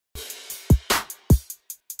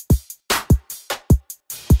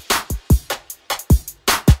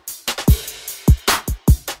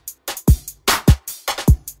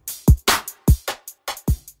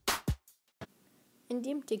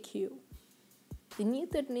Indian Tech Hero. The new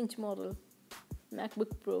 13-inch model MacBook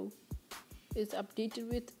Pro is updated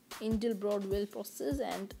with Intel Broadwell processors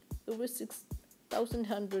and over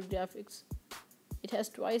 6100 graphics. It has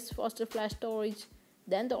twice faster flash storage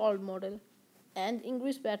than the old model and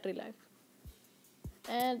increased battery life.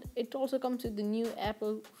 And it also comes with the new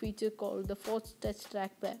Apple feature called the Force Touch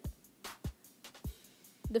Trackpad.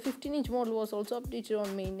 The 15-inch model was also updated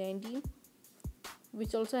on May 19,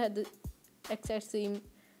 which also had the exact same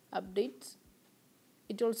updates.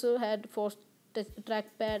 It also had Force Touch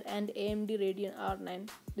Trackpad and AMD Radeon R9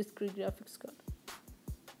 discrete graphics card.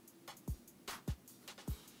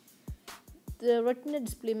 The Retina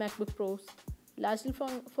display MacBook Pros, largely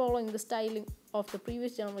following the styling of the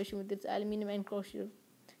previous generation with its aluminum enclosure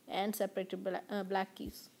and separated black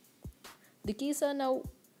keys. The keys are now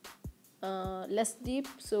less deep,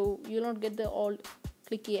 so you'll not get the old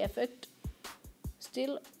clicky effect.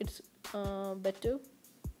 Still, it's better.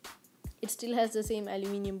 It still has the same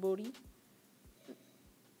aluminum body.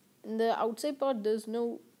 In the outside part, there's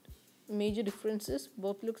no major differences.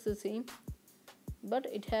 Both looks the same, but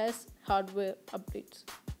it has hardware updates.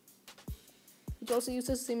 It also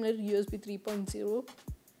uses similar USB 3.0.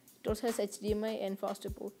 It also has HDMI and faster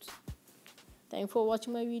ports. Thanks for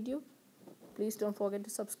watching my video. Please don't forget to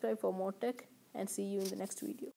subscribe for more tech, and see you in the next video.